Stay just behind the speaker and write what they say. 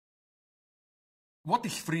What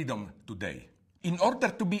is freedom today? In order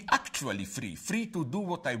to be actually free to do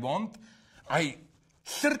what I want, I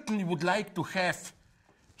certainly would like to have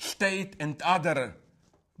state and other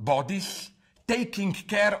bodies taking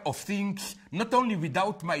care of things not only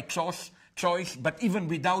without my choice, but even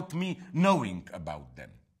without me knowing about them.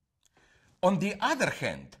 On the other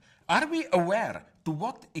hand, are we aware to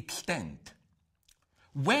what extent,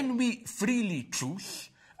 when we freely choose,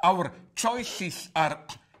 our choices are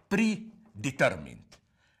predetermined?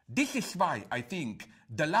 This is why I think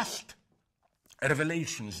the last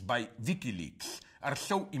revelations by WikiLeaks are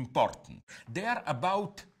so important. They are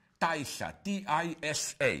about TISA,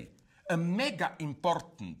 T-I-S-A, a mega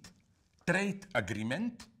important trade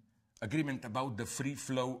agreement about the free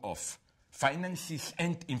flow of finances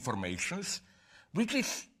and informations, which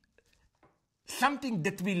is something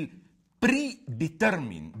that will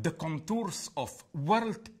predetermine the contours of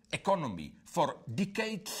world economy for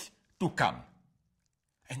decades to come.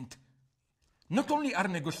 And not only are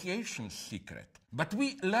negotiations secret, but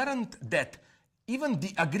we learned that even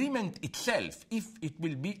the agreement itself, if it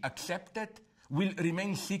will be accepted, will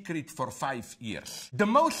remain secret for 5 years. The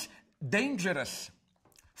most dangerous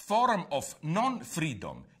form of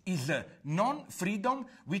non-freedom is a non-freedom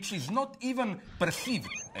which is not even perceived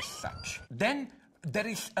as such. Then there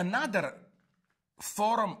is another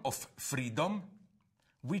form of freedom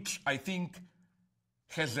which I think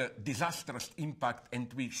has a disastrous impact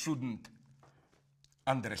and we shouldn't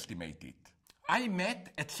underestimate it. I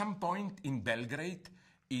met at some point in Belgrade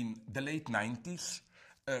in the late 90s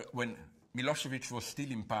when Milosevic was still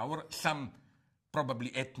in power, some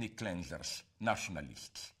probably ethnic cleansers,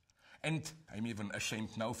 nationalists. And I'm even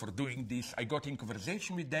ashamed now for doing this. I got in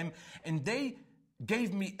conversation with them and they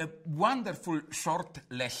gave me a wonderful short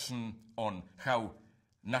lesson on how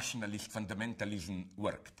nationalist fundamentalism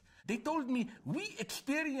worked. They told me, we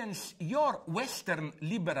experience your Western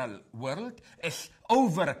liberal world as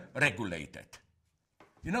over-regulated.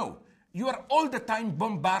 You know, you are all the time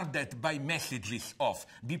bombarded by messages of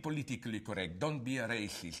be politically correct, don't be a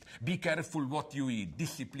racist, be careful what you eat,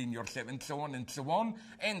 discipline yourself, and so on and so on.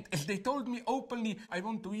 And as they told me openly, I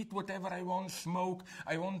want to eat whatever I want, smoke,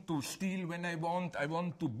 I want to steal when I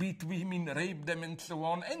want to beat women, rape them, and so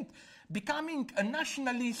on. And becoming a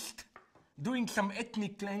nationalist, doing some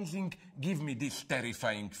ethnic cleansing, give me this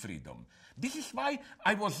terrifying freedom. This is why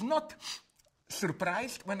I was not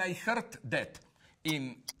surprised when I heard that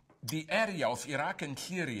in the area of Iraq and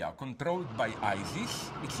Syria controlled by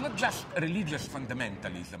ISIS, it's not just religious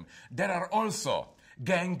fundamentalism. There are also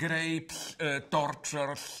gang rapes,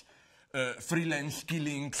 tortures, freelance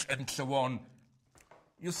killings, and so on.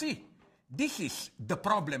 You see, this is the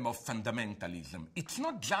problem of fundamentalism. It's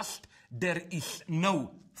not just there is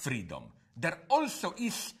no freedom. There also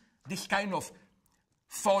is this kind of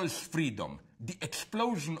false freedom, the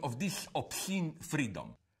explosion of this obscene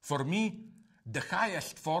freedom. For me, the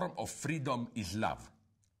highest form of freedom is love.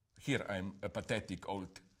 Here I'm a pathetic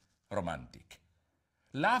old romantic.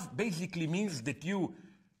 Love basically means that you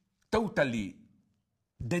totally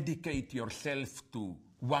dedicate yourself to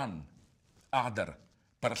one other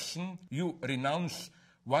person. You renounce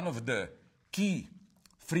one of the key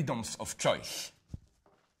freedoms of choice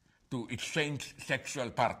to exchange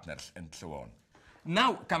sexual partners and so on.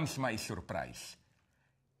 Now comes my surprise.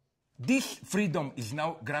 This freedom is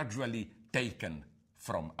now gradually taken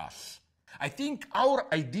from us. I think our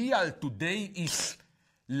ideal today is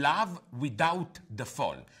love without the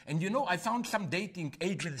fall. And you know, I found some dating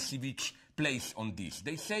agency which plays on this.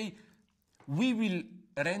 They say, we will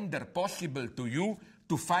render possible to you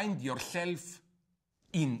to find yourself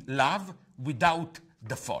in love without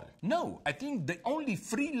the fall. No, I think the only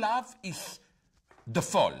free love is the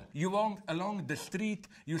fall. You walk along the street,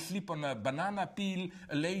 you slip on a banana peel,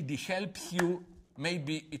 a lady helps you,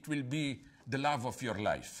 maybe it will be the love of your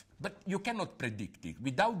life. But you cannot predict it.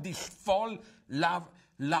 Without this fall,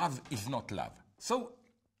 love is not love. So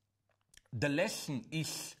the lesson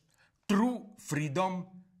is true freedom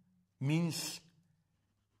means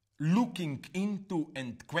looking into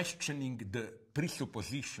and questioning the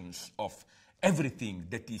presuppositions of everything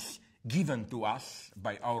that is given to us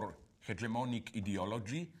by our hegemonic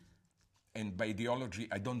ideology. And by ideology,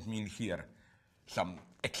 I don't mean here some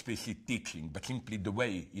explicit teaching, but simply the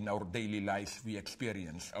way in our daily lives we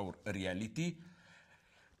experience our reality,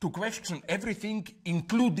 to question everything,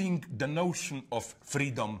 including the notion of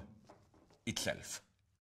freedom itself.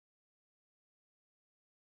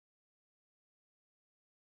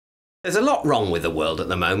 There's a lot wrong with the world at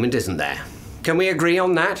the moment, isn't there? Can we agree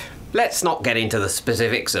on that? Let's not get into the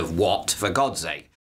specifics of what, for God's sake.